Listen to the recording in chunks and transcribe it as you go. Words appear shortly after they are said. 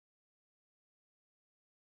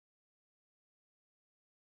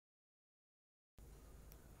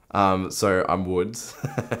So I'm Woods.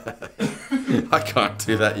 I can't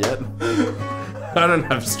do that yet. I don't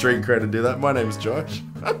have street cred to do that. My name's Josh.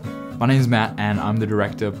 My name's Matt and I'm the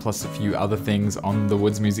director plus a few other things on the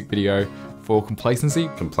Woods music video for Complacency.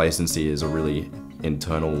 Complacency is a really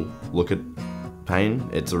internal look at pain.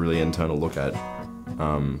 It's a really internal look at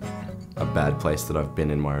a bad place that I've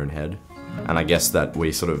been in my own head. And I guess that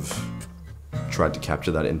we sort of tried to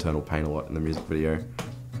capture that internal pain a lot in the music video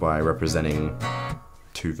by representing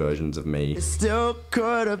two versions of me. It still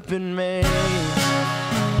could have been me.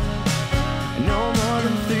 No more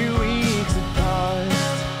than 3 weeks had passed.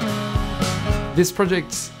 This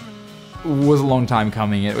project was a long time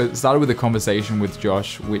coming. It started with a conversation with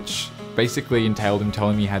Josh, which basically entailed him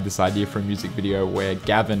telling me he had this idea for a music video where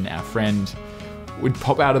Gavin, our friend, would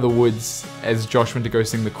pop out of the woods as Josh went to go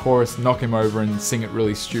sing the chorus, knock him over and sing it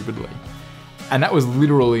really stupidly. And that was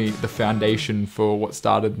literally the foundation for what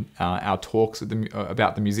started our talks with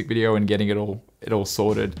about the music video and getting it all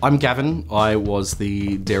sorted. I'm Gavin. I was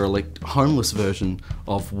the derelict, homeless version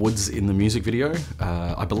of Woods in the music video.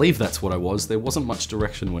 I believe that's what I was. There wasn't much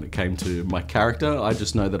direction when it came to my character. I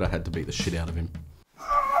just know that I had to beat the shit out of him.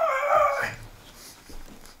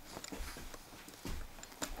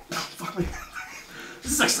 Fuck me.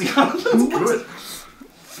 This is actually hard. That's good.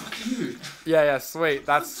 Fuck you. Yeah, sweet.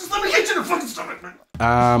 That's. Just let me hit you in the fucking stomach,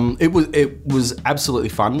 man. It was absolutely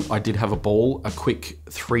fun. I did have a ball, a quick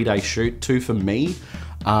 3-day shoot, 2 for me.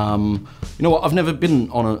 You know what? I've never been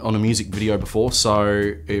on a music video before,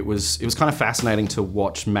 so it was kind of fascinating to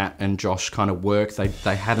watch Matt and Josh kind of work.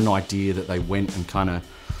 They had an idea that they went and kind of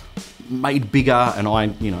made bigger, and I,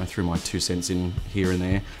 you know, threw my 2 cents in here and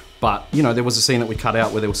there. But, you know, there was a scene that we cut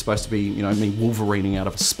out where there was supposed to be, you know, me Wolverining out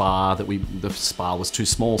of a spa, the spa was too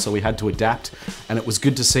small, so we had to adapt. And it was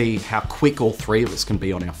good to see how quick all 3 of us can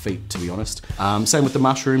be on our feet, to be honest. Same with the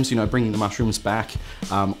mushrooms, you know, bringing the mushrooms back.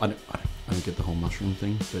 I don't get the whole mushroom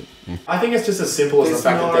thing, but yeah. I think it's just as simple as the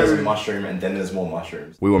fact that there's a mushroom and then there's more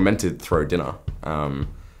mushrooms. We were meant to throw dinner,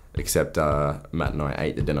 except Matt and I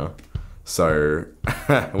ate the dinner. So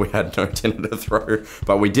we had no dinner to throw,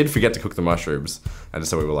 but we did forget to cook the mushrooms. And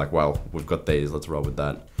so we were like, well, we've got these, let's roll with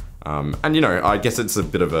that. And you know, I guess it's a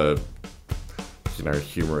bit of a, you know,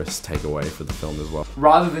 humorous takeaway for the film as well.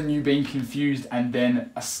 Rather than you being confused and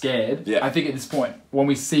then scared, I think at this point, when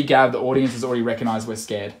we see Gav, the audience has already recognized we're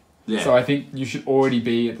scared. Yeah. So I think you should already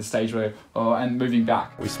be at the stage where, and moving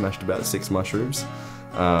back. We smashed about 6 mushrooms.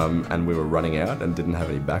 And we were running out and didn't have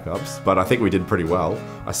any backups, but I think we did pretty well.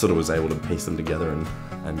 I sort of was able to piece them together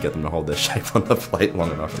and get them to hold their shape on the plate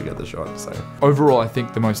long enough to get the shot, so. Overall, I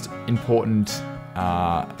think the most important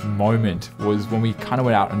moment was when we kind of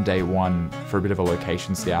went out on day 1 for a bit of a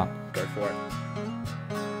location scout. Go for it.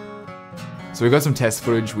 So we got some test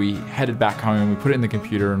footage, we headed back home, we put it in the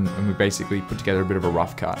computer and we basically put together a bit of a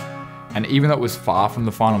rough cut. And even though it was far from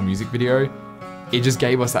the final music video, it just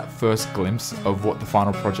gave us that first glimpse of what the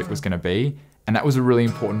final project was going to be. And that was a really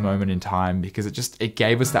important moment in time because it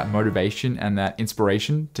gave us that motivation and that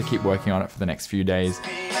inspiration to keep working on it for the next few days.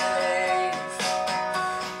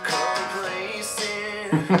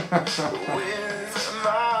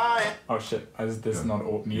 Oh shit, this is not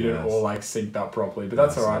all muted or like synced up properly, but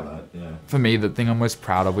that's alright. For me, the thing I'm most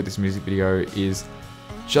proud of with this music video is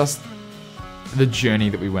just the journey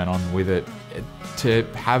that we went on with it. To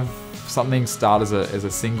have something start as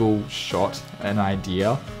a single shot, an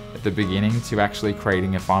idea at the beginning, to actually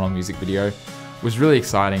creating a final music video was really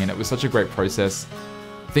exciting, and it was such a great process.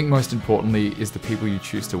 I think most importantly is the people you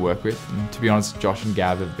choose to work with, and to be honest, Josh and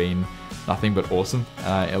Gav have been nothing but awesome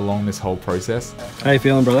along this whole process. How you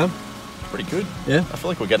feeling, brother? Pretty good. Yeah? I feel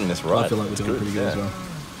like we're getting this right. I feel like we're doing pretty good as well.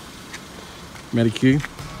 Matty Q?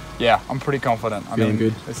 Yeah, I'm pretty confident. Feeling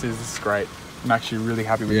good? This is great. I'm actually really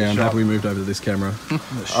happy with the shot. Yeah, I'm happy we moved over to this camera.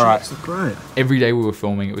 All right. Look great. Every day we were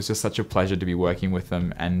filming, it was just such a pleasure to be working with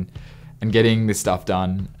them and getting this stuff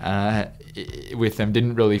done with them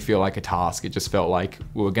didn't really feel like a task. It just felt like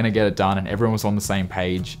we were going to get it done and everyone was on the same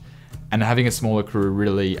page. And having a smaller crew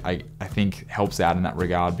really, I think, helps out in that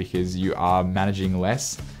regard because you are managing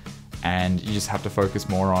less and you just have to focus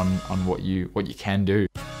more on what you can do.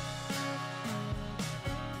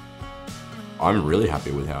 I'm really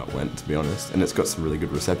happy with how it went, to be honest, and it's got some really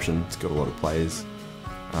good reception. It's got a lot of plays.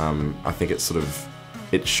 I think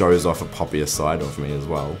it shows off a poppier side of me as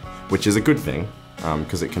well, which is a good thing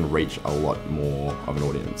because it can reach a lot more of an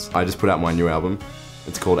audience. I just put out my new album.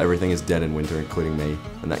 It's called Everything Is Dead in Winter, Including Me,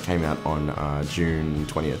 and that came out on June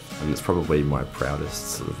 20th, and it's probably my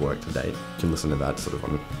proudest sort of work to date. You can listen to that sort of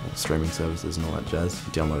on streaming services and all that jazz.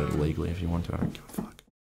 Download it illegally if you want to, I don't give a fuck.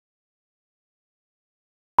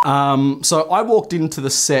 So I walked into the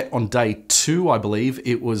set on day 2, I believe.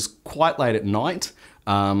 It was quite late at night.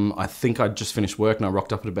 I think I'd just finished work and I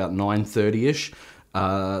rocked up at about 9:30ish.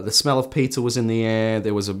 The smell of pizza was in the air.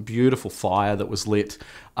 There was a beautiful fire that was lit.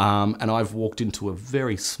 And I've walked into a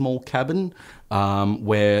very small cabin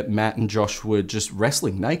where Matt and Josh were just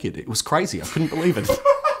wrestling naked. It was crazy. I couldn't believe it.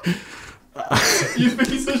 You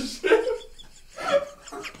piece of shit.